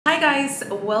guys,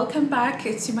 welcome back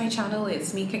to my channel.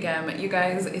 It's me again. You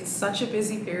guys, it's such a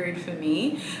busy period for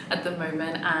me at the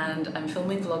moment and I'm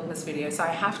filming Vlogmas videos, so I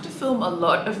have to film a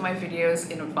lot of my videos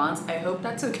in advance. I hope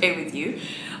that's okay with you.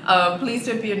 Please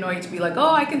don't be annoyed to be like, oh,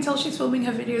 I can tell she's filming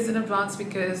her videos in advance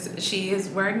because she is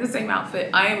wearing the same outfit.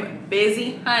 I'm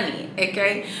busy, honey,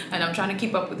 okay? And I'm trying to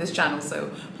keep up with this channel, so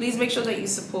please make sure that you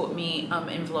support me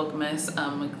in Vlogmas.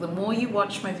 The more you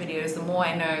watch my videos, the more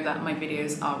I know that my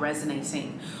videos are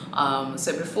resonating.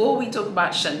 So before we talk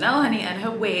about Chanel, honey, and her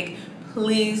wig,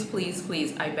 please, please,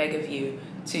 please, I beg of you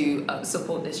to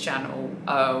support this channel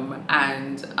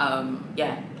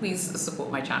yeah, please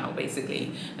support my channel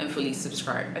basically and fully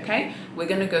subscribe. Okay, we're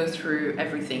gonna go through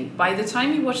everything. By the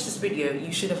time you watch this video,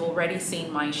 you should have already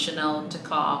seen my Chanel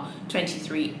Dakar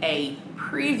 23A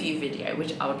preview video,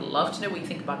 which I would love to know what you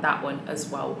think about that one as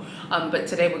well. But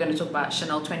today we're going to talk about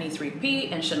Chanel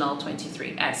 23P and Chanel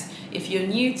 23S. If you're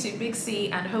new to Big C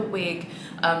and her wig,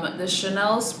 the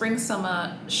Chanel Spring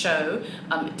Summer show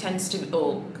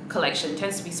collection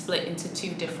tends to be split into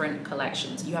two different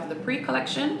collections. You have the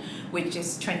pre-collection, which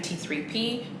is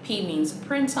 23P. P means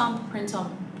printemps,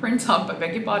 I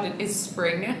beg your pardon, is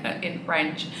spring in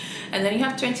French. And then you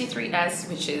have 23S,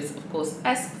 which is of course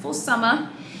S for summer.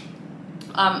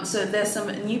 So there's some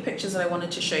new pictures that I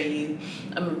wanted to show you,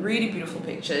 really beautiful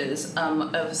pictures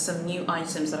of some new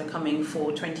items that are coming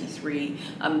for 23P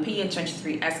and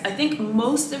 23S. I think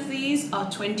most of these are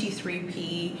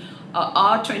 23P,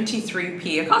 I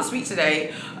can't speak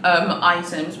today,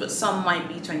 items, but some might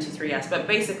be 23S, but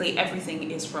basically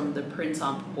everything is from the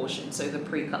printemps portion, so the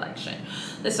pre-collection.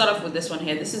 Let's start off with this one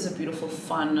here. This is a beautiful,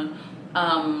 fun,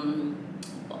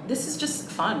 this is just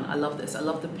fun. I love this. I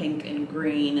love the pink and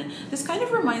green. This kind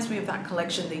of reminds me of that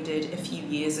collection they did a few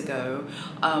years ago.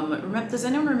 Does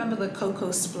anyone remember the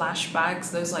Coco Splash bags?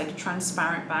 Those like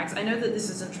transparent bags. I know that this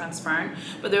isn't transparent,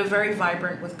 but they were very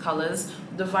vibrant with colors.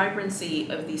 The vibrancy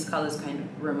of these colors kind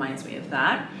of reminds me of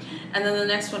that. And then the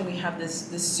next one, we have this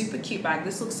super cute bag.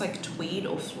 This looks like tweed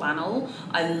or flannel.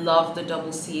 I love the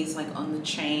double C's like on the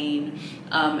chain,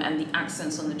 and the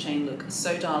accents on the chain look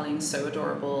so darling, so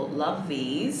adorable. Love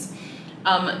these.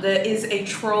 There is a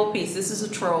troll piece. This is a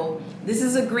troll. This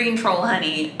is a green troll,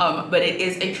 honey, but it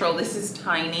is a troll. This is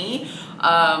tiny.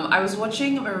 I was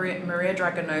watching Maria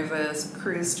Dragonova's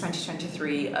Cruise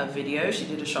 2023 video. She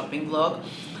did a shopping vlog,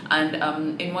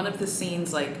 and in one of the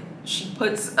scenes, like she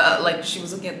puts like she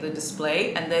was looking at the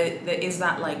display, and there is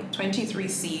that like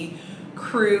 23C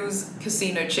Cruise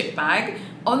casino chip bag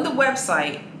on the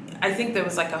website. I think there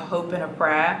was like a hope and a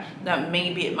prayer that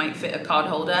maybe it might fit a card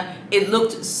holder. It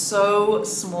looked so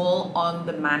small on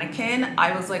the mannequin.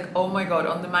 I was like, oh my God,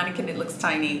 on the mannequin it looks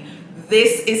tiny.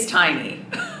 This is tiny.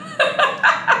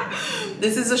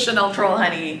 This is a Chanel troll,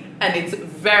 honey, and it's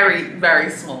very, very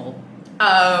small.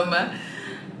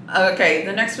 Okay,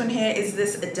 the next one here is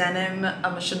this denim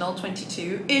Chanel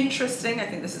 22. Interesting. I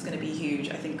think this is going to be huge.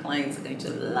 I think clients are going to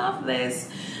love this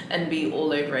and be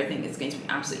all over. I think it's going to be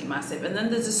absolutely massive. And then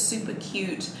there's a super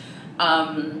cute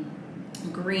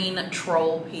green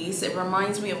troll piece. It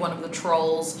reminds me of one of the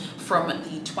trolls from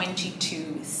the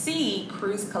 22C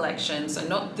cruise collection. So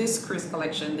not this cruise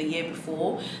collection, the year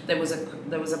before there was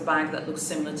a bag that looked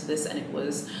similar to this, and it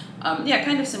was yeah,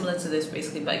 kind of similar to this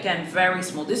basically, but again very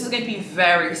small. This is going to be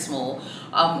very small.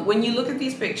 When you look at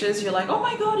these pictures, you're like, oh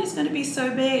my God, it's going to be so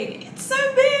big. It's so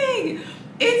big.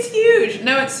 It's huge.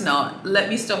 No, it's not. Let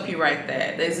me stop you right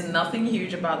there. There's nothing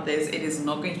huge about this. It is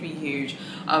not going to be huge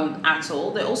at all.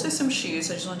 There are also some shoes,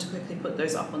 so I just want to quickly put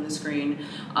those up on the screen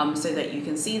so that you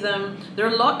can see them. There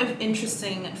are a lot of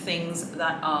interesting things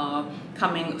that are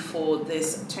coming for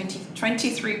this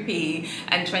 23P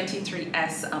and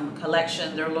 23S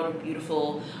collection. There are a lot of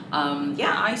beautiful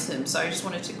yeah, items, so I just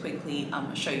wanted to quickly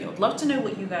show you. I'd love to know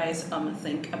what you guys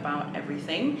think about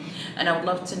everything, and I would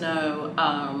love to know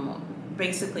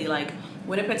basically, like,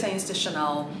 when it pertains to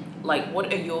Chanel, like,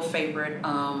 what are your favorite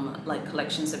like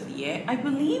collections of the year? I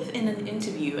believe in an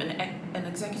interview an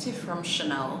executive from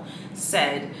Chanel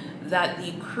said that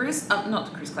the cruise not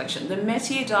the cruise collection, the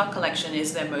Métier d'Art collection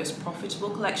is their most profitable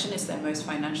collection, is their most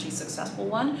financially successful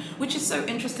one, which is so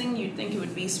interesting. You'd think it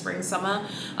would be spring summer,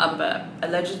 but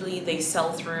allegedly they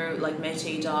sell through like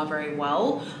Métier d'Art very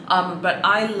well. But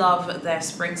I love their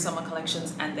spring summer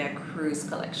collections and their cruise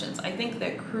collections. I think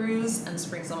their cruise and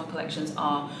spring summer collections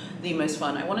are the most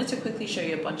fun. I wanted to quickly show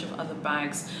you a bunch of other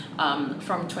bags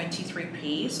from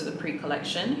 23P, so the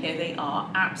pre-collection. Here they are,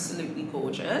 absolutely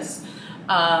gorgeous.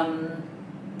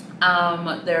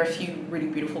 There are a few really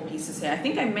beautiful pieces here. I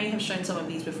think I may have shown some of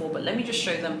these before, but let me just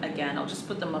show them again. I'll just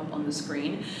put them up on the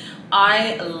screen.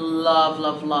 I love,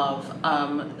 love,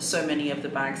 love so many of the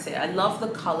bags here. I love the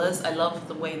colors. I love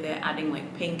the way they're adding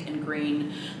like pink and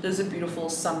green. Those are beautiful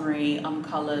summery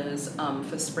colors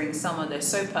for spring, summer. They're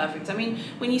so perfect. I mean,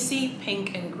 when you see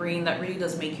pink and green, that really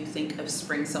does make you think of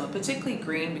spring, summer, particularly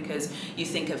green, because you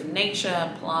think of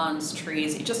nature, plants,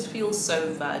 trees. It just feels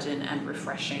so verdant and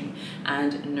refreshing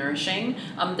and nourishing.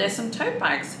 There's some tote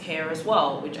bags here as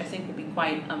well, which I think will be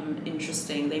quite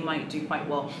interesting. They might do quite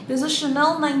well. There's a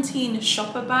Chanel 19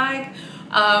 shopper bag.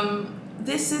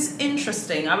 This is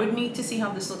interesting. I would need to see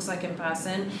how this looks like in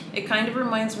person. It kind of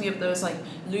reminds me of those like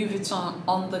Louis Vuitton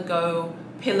on the go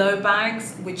pillow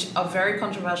bags, which are very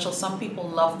controversial. Some people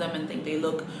love them and think they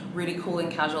look really cool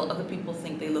and casual. Other people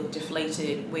think they look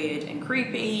deflated, weird, and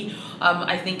creepy.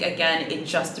 I think, again, it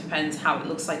just depends how it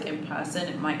looks like in person.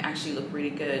 It might actually look really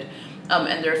good.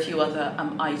 And there are a few other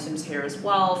items here as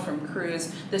well from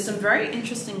Cruise. There's some very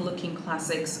interesting looking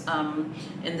classics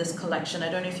in this collection. I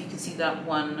don't know if you can see that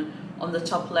one on the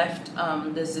top left.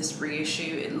 There's this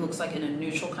reissue. It looks like in a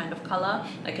neutral kind of color,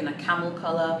 like in a camel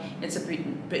color. It's a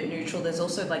bit neutral. There's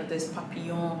also like this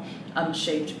papillon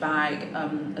shaped bag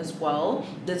as well.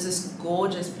 There's this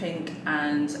gorgeous pink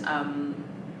and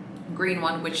green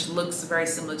one, which looks very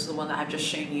similar to the one that I've just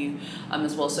shown you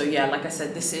as well. So yeah, like I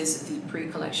said, this is the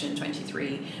pre-collection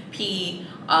 23P.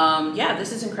 Yeah,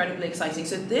 this is incredibly exciting.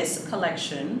 So this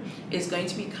collection is going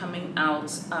to be coming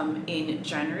out in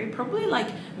January, probably like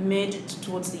mid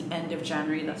towards the end of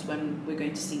January. That's when we're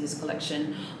going to see this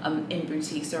collection in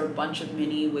boutiques. There are a bunch of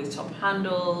mini with top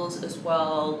handles as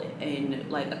well, in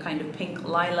like a kind of pink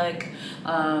lilac,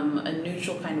 a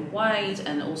neutral kind of white,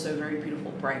 and also very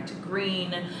beautiful bright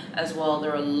green as well.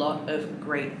 There are a lot of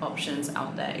great options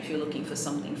out there if you're looking for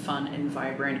something fun and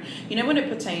vibrant. You know, when it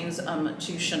pertains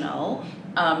to Chanel,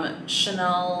 I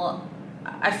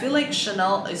feel like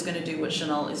Chanel is going to do what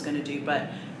Chanel is going to do, but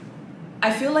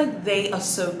I feel like they are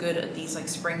so good at these like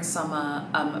spring summer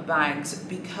bags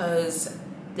because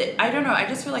I don't know, I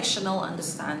just feel like Chanel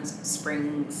understands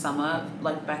spring summer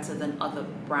like better than other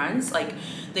brands. Like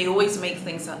they always make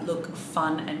things that look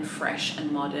fun and fresh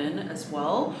and modern as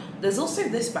well. There's also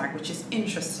this bag, which is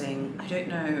interesting. I don't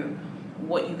know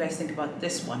what you guys think about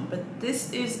this one, but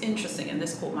this is interesting and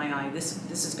this caught my eye. This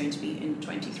is going to be in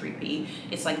 23P.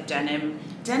 It's like denim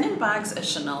bags at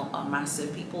Chanel are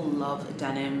massive. People love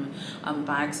denim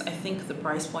bags. I think the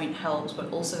price point helps,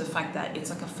 but also the fact that it's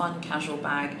like a fun casual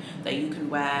bag that you can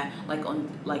wear like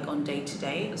on day to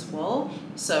day as well.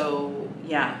 So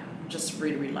yeah, just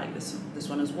really like this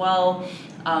one as well.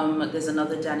 There's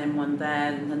another denim one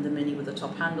there, and then the mini with the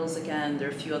top handles again. There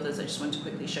are a few others I just want to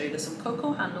quickly show you. There's some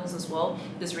cocoa handles as well.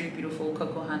 This really beautiful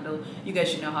cocoa handle. You guys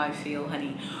should know how I feel,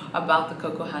 honey, about the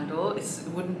cocoa handle. It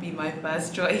wouldn't be my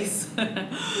first choice, but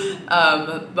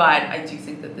I do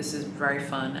think that this is very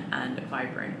fun and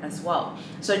vibrant as well.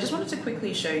 So I just wanted to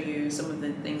quickly show you some of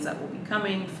the things that will be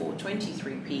coming for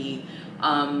 23P.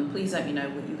 Please let me know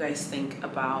what you guys think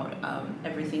about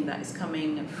everything that is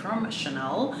coming from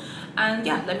Chanel, and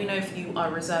yeah, let me know if you are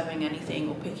reserving anything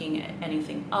or picking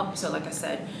anything up. So like I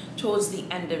said, towards the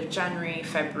end of January,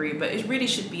 February, but it really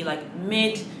should be like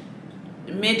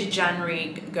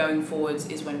mid-January going forwards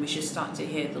is when we should start to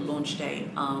hear the launch date.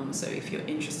 So if you're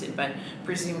interested, but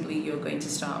presumably you're going to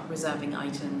start reserving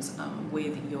items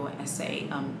with your SA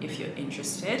if you're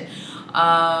interested.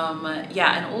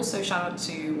 Yeah, and also shout out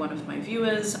to one of my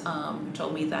viewers who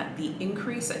told me that the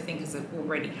increase I think has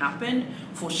already happened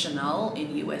for Chanel in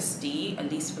USD,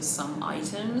 at least for some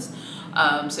items.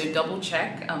 So double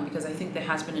check because I think there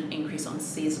has been an increase on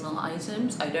seasonal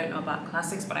items. I don't know about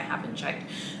classics, but I haven't checked.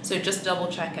 So just double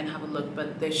check and have a look,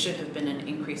 but there should have been an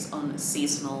increase on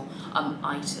seasonal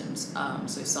items,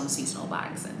 so some seasonal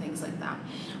bags and things like that.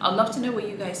 I'd love to know what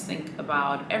you guys think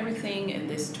about everything in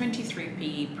this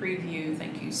 23P preview.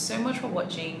 Thank you so much for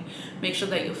watching. Make sure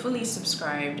that you're fully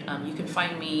subscribed. You can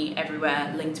find me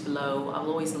everywhere linked below. I'll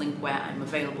always link where I'm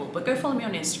available, but go follow me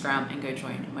on Instagram and go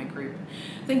join my group.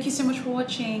 Thank you so much for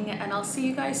watching, and I'll see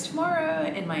you guys tomorrow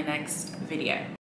in my next video.